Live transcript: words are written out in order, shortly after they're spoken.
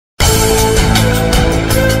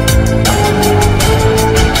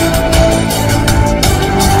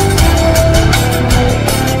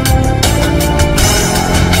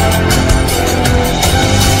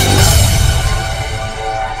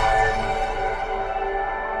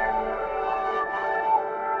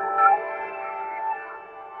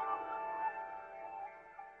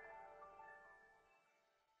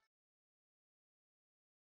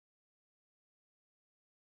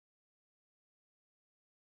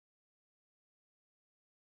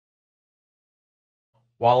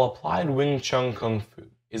While applied Wing Chun Kung Fu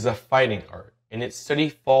is a fighting art and its study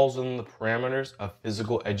falls within the parameters of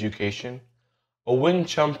physical education, a Wing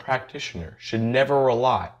Chun practitioner should never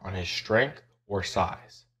rely on his strength or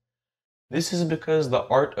size. This is because the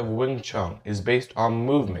art of Wing Chun is based on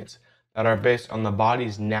movements that are based on the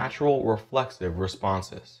body's natural reflexive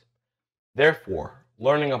responses. Therefore,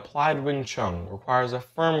 learning applied Wing Chun requires a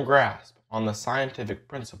firm grasp on the scientific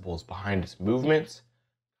principles behind its movements,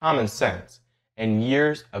 common sense, and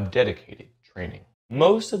years of dedicated training.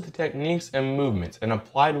 Most of the techniques and movements in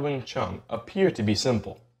applied Wing Chun appear to be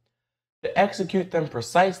simple. To execute them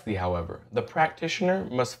precisely, however, the practitioner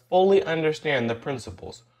must fully understand the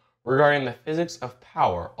principles regarding the physics of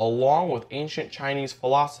power along with ancient Chinese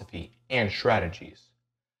philosophy and strategies.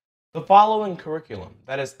 The following curriculum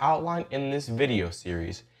that is outlined in this video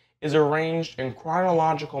series is arranged in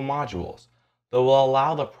chronological modules that will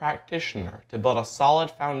allow the practitioner to build a solid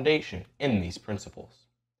foundation in these principles.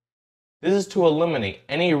 This is to eliminate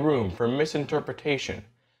any room for misinterpretation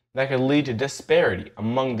that could lead to disparity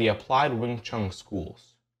among the applied Wing Chun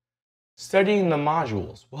schools. Studying the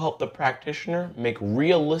modules will help the practitioner make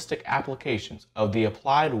realistic applications of the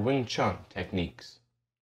applied Wing Chun techniques.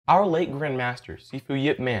 Our late Grandmaster Sifu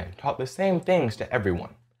Yip Man taught the same things to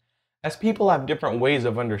everyone. As people have different ways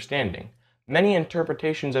of understanding, many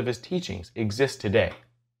interpretations of his teachings exist today.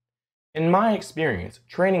 In my experience,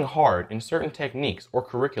 training hard in certain techniques or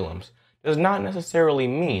curriculums does not necessarily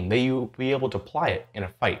mean that you will be able to apply it in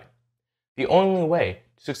a fight. The only way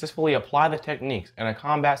to successfully apply the techniques in a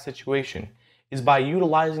combat situation is by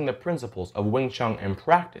utilizing the principles of Wing Chun in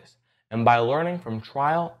practice and by learning from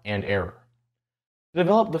trial and error. To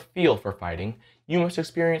develop the feel for fighting, you must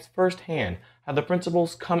experience firsthand how the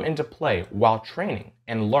principles come into play while training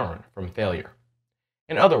and learn from failure.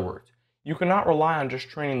 In other words, you cannot rely on just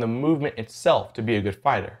training the movement itself to be a good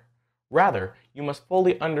fighter. Rather, you must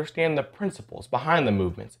fully understand the principles behind the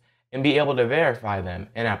movements and be able to verify them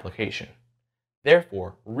in application.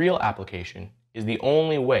 Therefore, real application is the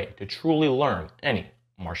only way to truly learn any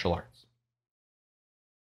martial arts.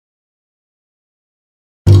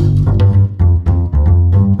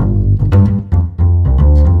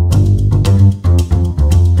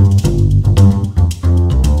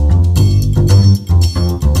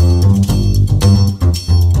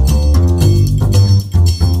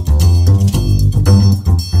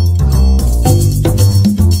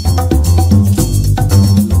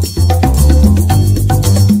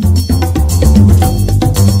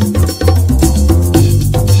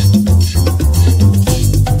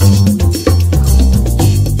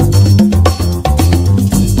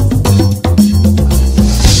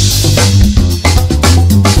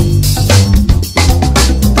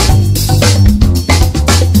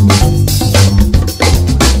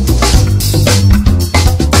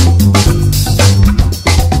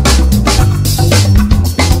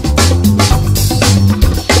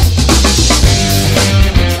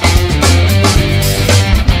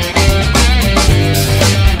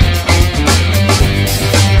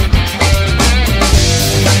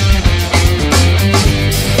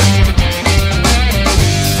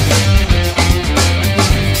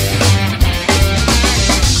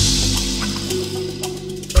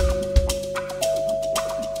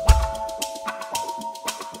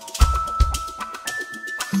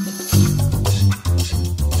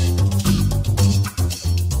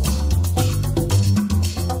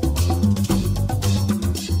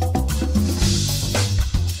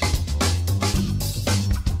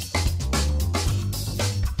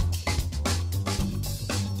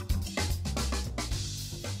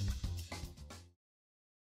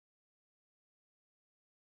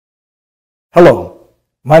 Hello,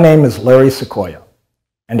 my name is Larry Saccoia,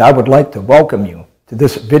 and I would like to welcome you to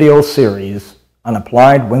this video series on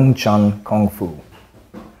applied Wing Chun Kung Fu.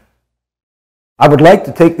 I would like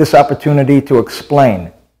to take this opportunity to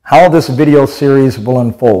explain how this video series will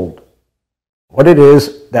unfold, what it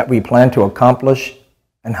is that we plan to accomplish,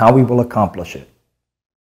 and how we will accomplish it.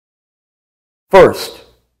 First,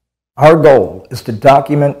 our goal is to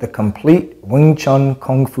document the complete Wing Chun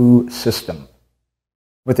Kung Fu system,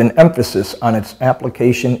 with an emphasis on its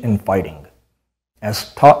application in fighting,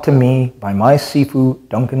 as taught to me by my Sifu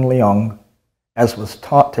Duncan Leung, as was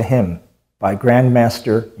taught to him by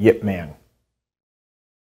Grandmaster Yip Man.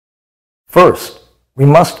 First, we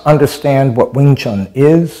must understand what Wing Chun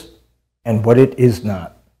is and what it is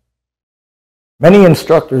not. Many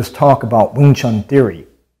instructors talk about Wing Chun theory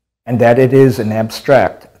and that it is an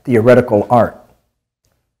abstract, theoretical art.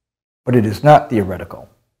 But it is not theoretical.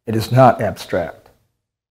 It is not abstract.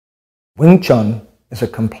 Wing Chun is a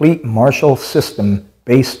complete martial system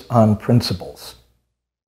based on principles.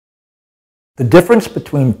 The difference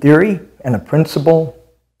between theory and a principle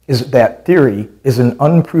is that theory is an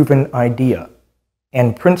unproven idea,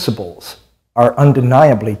 and principles are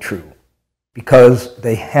undeniably true because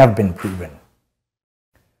they have been proven.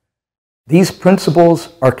 These principles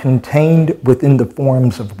are contained within the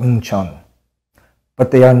forms of Wing Chun,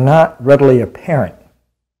 but they are not readily apparent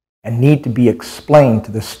and need to be explained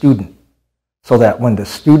to the student so that when the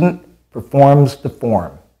student performs the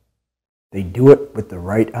form, they do it with the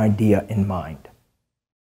right idea in mind.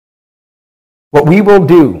 What we will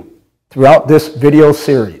do throughout this video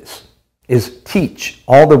series is teach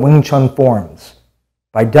all the Wing Chun forms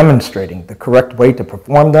by demonstrating the correct way to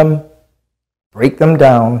perform them, break them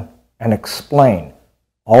down, and explain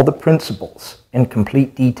all the principles in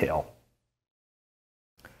complete detail.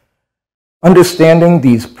 Understanding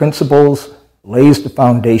these principles lays the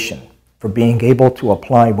foundation for being able to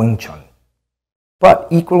apply Wing Chun. But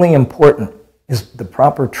equally important is the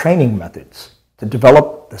proper training methods to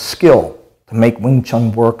develop the skill to make Wing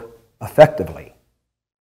Chun work effectively.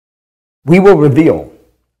 We will reveal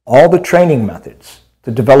all the training methods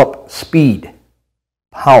to develop speed,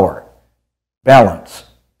 power, balance,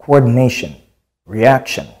 coordination,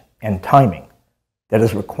 reaction, and timing that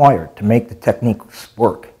is required to make the techniques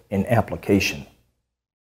work in application.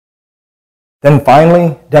 Then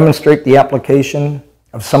finally, demonstrate the application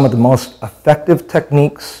of some of the most effective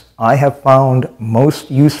techniques I have found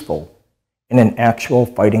most useful in an actual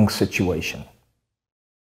fighting situation.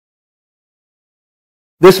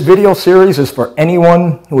 This video series is for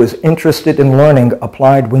anyone who is interested in learning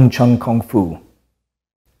applied Wing Chun Kung Fu.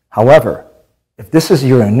 However, if this is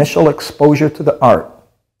your initial exposure to the art,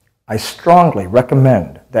 I strongly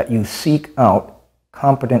recommend that you seek out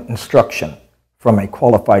competent instruction from a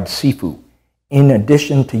qualified Sifu in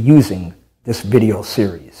addition to using this video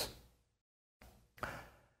series.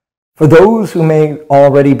 For those who may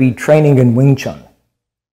already be training in Wing Chun,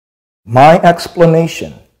 my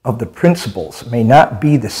explanation of the principles may not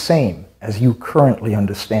be the same as you currently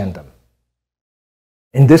understand them.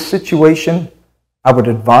 In this situation, I would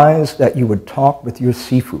advise that you would talk with your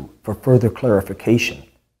Sifu for further clarification,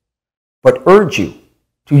 but urge you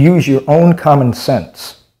to use your own common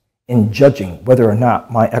sense in judging whether or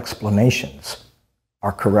not my explanations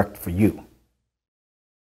are correct for you.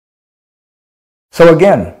 So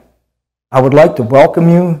again, I would like to welcome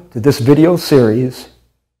you to this video series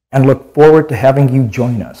and look forward to having you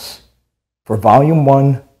join us for Volume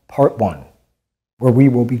 1, Part 1, where we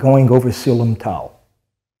will be going over Silim Tao,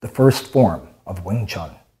 the first form of Wing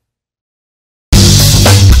Chun.